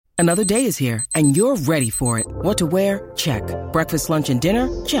Another day is here, and you're ready for it. What to wear? Check. Breakfast, lunch, and dinner?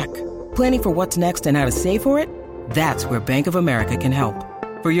 Check. Planning for what's next and how to save for it? That's where Bank of America can help.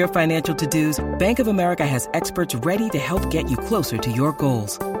 For your financial to-dos, Bank of America has experts ready to help get you closer to your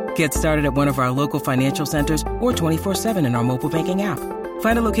goals. Get started at one of our local financial centers or 24/7 in our mobile banking app.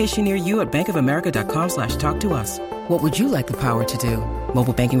 Find a location near you at bankofamerica.com/talktous. What would you like the power to do?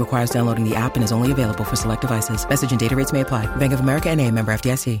 Mobile banking requires downloading the app and is only available for select devices. Message and data rates may apply. Bank of America N.A., member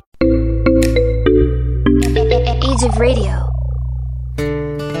FDIC. Age of Radio.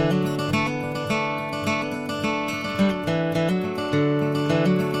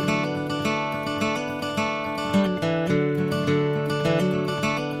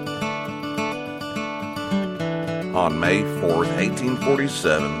 On May 4th,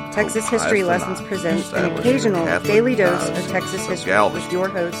 1847, Texas History Lessons presents an occasional daily dose of Texas history with your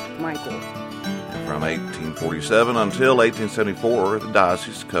host, Michael. From 1847 until 1874, the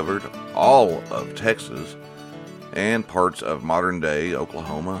diocese covered all of Texas and parts of modern-day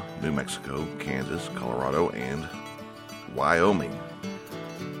Oklahoma, New Mexico, Kansas, Colorado, and Wyoming.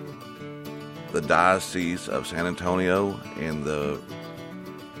 The Diocese of San Antonio and the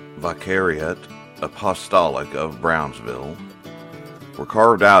Vicariate Apostolic of Brownsville were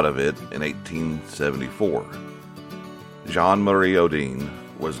carved out of it in 1874. Jean-Marie Odin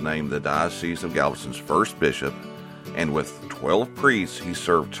was named the Diocese of Galveston's first bishop, and with 12 priests, he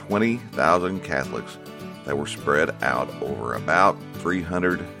served 20,000 Catholics that were spread out over about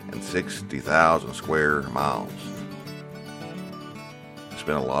 360,000 square miles. He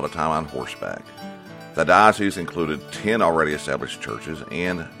spent a lot of time on horseback. The diocese included 10 already established churches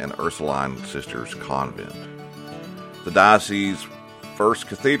and an Ursuline Sisters convent. The diocese's first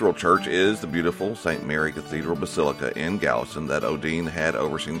cathedral church is the beautiful St. Mary Cathedral Basilica in Galveston that Odin had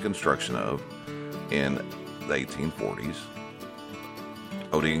overseen construction of in the 1840s.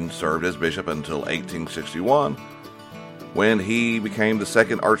 Odin served as bishop until 1861, when he became the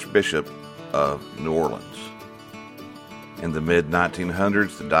second Archbishop of New Orleans. In the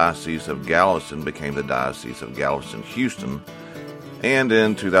mid-1900s, the Diocese of Galveston became the Diocese of Galveston-Houston, and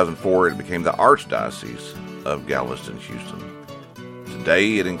in 2004, it became the Archdiocese of Galveston-Houston.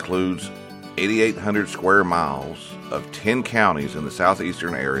 Today, it includes 8,800 square miles of 10 counties in the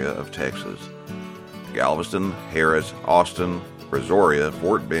southeastern area of Texas: Galveston, Harris, Austin, Brazoria,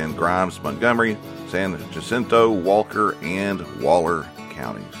 Fort Bend, Grimes, Montgomery, San Jacinto, Walker, and Waller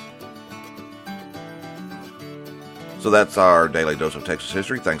counties. So that's our daily dose of Texas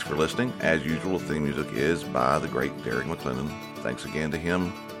history. Thanks for listening. As usual, the theme music is by the great Derek McClendon. Thanks again to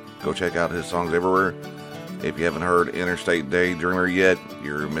him. Go check out his songs everywhere. If you haven't heard Interstate Daydreamer yet,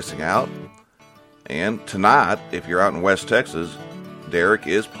 you're missing out. And tonight, if you're out in West Texas, Derek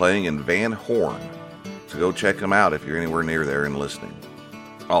is playing in Van Horn. So go check him out if you're anywhere near there and listening.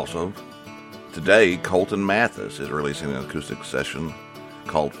 Also, today, Colton Mathis is releasing an acoustic session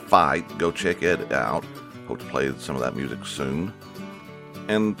called Fight. Go check it out. Hope to play some of that music soon.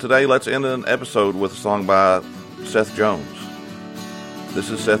 And today, let's end an episode with a song by Seth Jones. This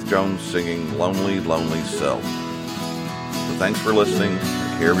is Seth Jones singing Lonely, Lonely Self. So thanks for listening.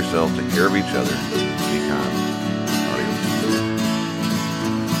 Take care of yourself. Take care of each other. Be kind. Adios.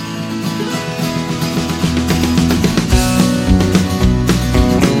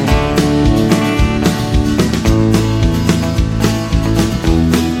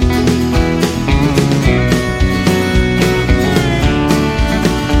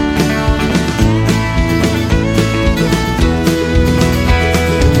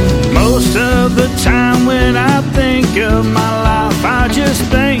 Of my life, I just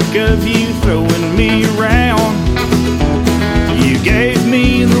think of you throwing me around. You gave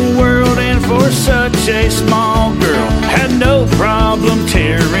me the world, and for such a small girl, had no problem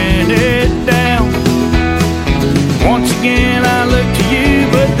tearing it down. Once again I look to you,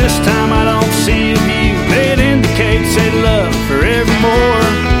 but this time I don't see a view that indicates a love forevermore.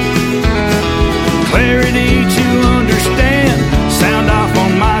 Clarity to understand, sound off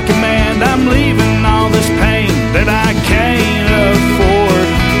on my command. I'm leaving all this pain that I can't afford.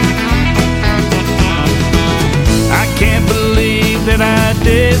 I can't believe that I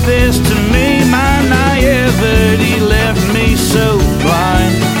did this to me. My naivety left me so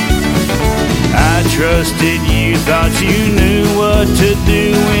blind. I trusted you, thought you knew what to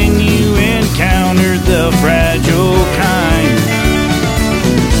do when you encountered the fragile kind.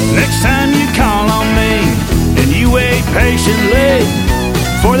 Next time you call on me and you wait patiently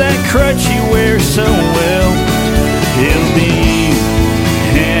for that crutch you wear so well, it'll be you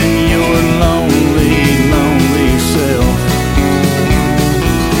and your lonely, lonely self.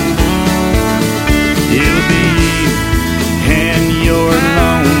 It'll be you and your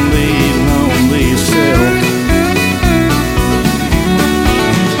lonely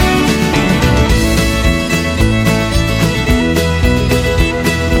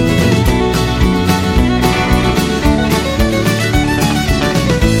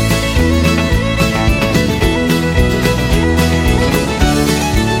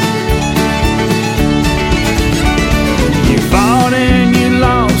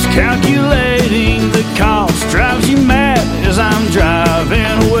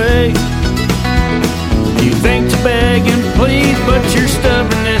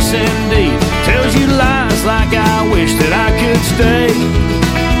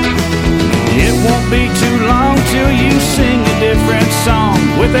be too long till you sing a different song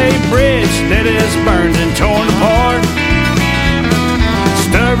with a bridge that is burned and torn apart.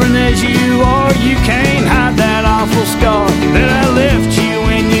 Stubborn as you are, you can't hide that awful scar that I left you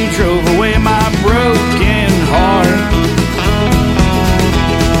when you drove away my broken heart.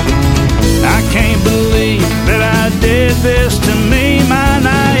 I can't believe that I did this to me. My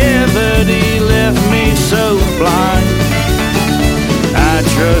naivety left me so blind. I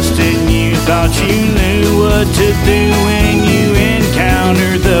trusted you, thought you knew what to do,